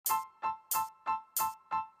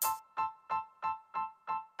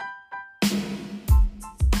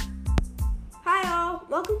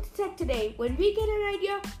today, when we get an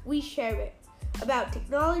idea, we share it about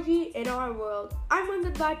technology in our world. I'm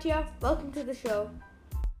Anand Bhatia. Welcome to the show.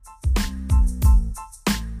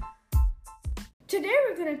 Today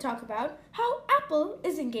we're going to talk about how Apple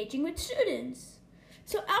is engaging with students.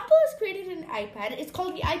 So Apple has created an iPad. It's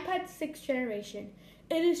called the iPad 6th generation.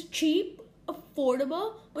 It is cheap,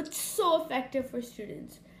 affordable, but so effective for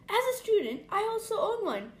students. As a student, I also own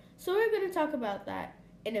one. So we're going to talk about that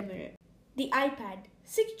in a minute. The iPad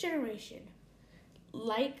 6th generation.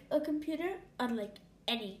 Like a computer, unlike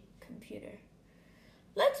any computer.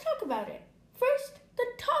 Let's talk about it. First, the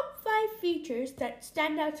top 5 features that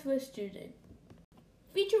stand out to a student.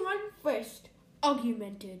 Feature 1 first,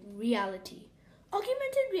 augmented reality.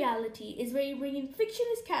 Augmented reality is where you bring in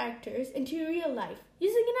fictitious characters into your real life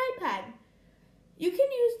using an iPad. You can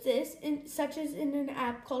use this such as in an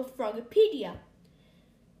app called Frogpedia.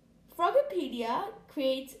 Frogpedia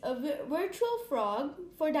creates a virtual frog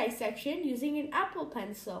for dissection using an Apple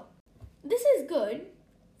Pencil. This is good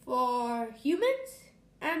for humans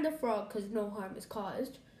and the frog because no harm is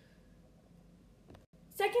caused.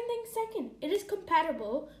 Second, it is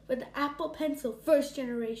compatible with the Apple Pencil 1st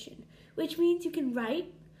generation, which means you can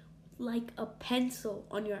write like a pencil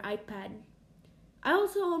on your iPad. I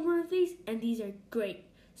also own one of these, and these are great.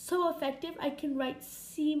 So effective, I can write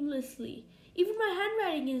seamlessly. Even my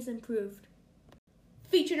handwriting is improved.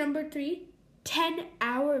 Feature number 3,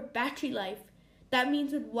 10-hour battery life. That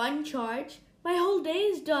means with one charge, my whole day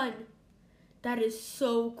is done. That is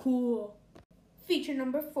so cool. Feature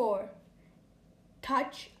number 4,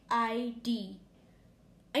 Touch ID.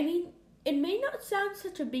 I mean, it may not sound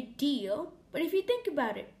such a big deal, but if you think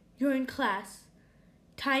about it, you're in class.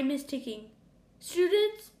 Time is ticking.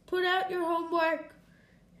 Students, put out your homework.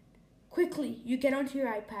 Quickly, you get onto your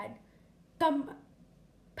iPad.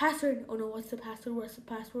 Password. Oh no, what's the password?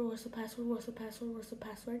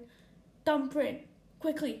 Thumbprint.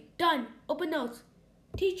 Quickly, done. Open notes.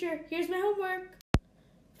 Teacher, here's my homework.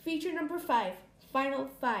 Feature number 5, final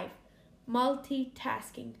 5,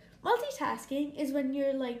 multitasking. Multitasking is when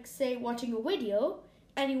you're say watching a video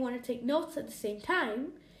and you want to take notes at the same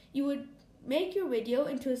time. You would make your video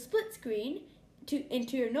into a split screen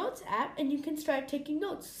into your notes app, and you can start taking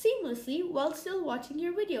notes seamlessly while still watching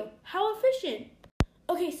your video. How efficient!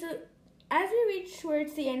 Okay, so as we reach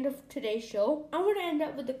towards the end of today's show, I want to end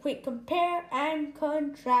up with a quick compare and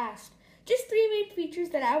contrast. Just 3 main features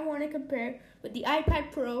that I want to compare with the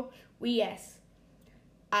iPad Pro vs.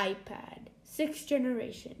 iPad 6th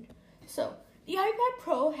generation. So, the iPad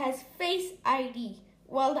Pro has Face ID,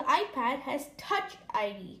 while the iPad has Touch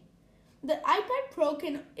ID. The iPad Pro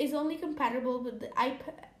is only compatible with the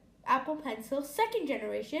Apple Pencil 2nd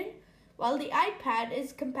generation, while the iPad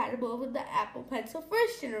is compatible with the Apple Pencil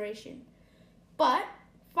 1st generation. But,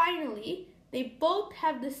 finally, they both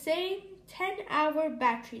have the same 10-hour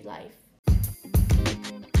battery life.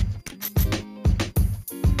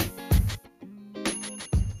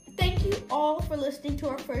 Thank you all for listening to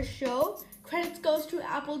our first show. Credits goes to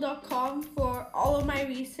apple.com for all of my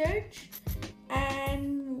research.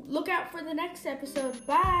 And look out for the next episode.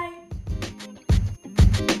 Bye!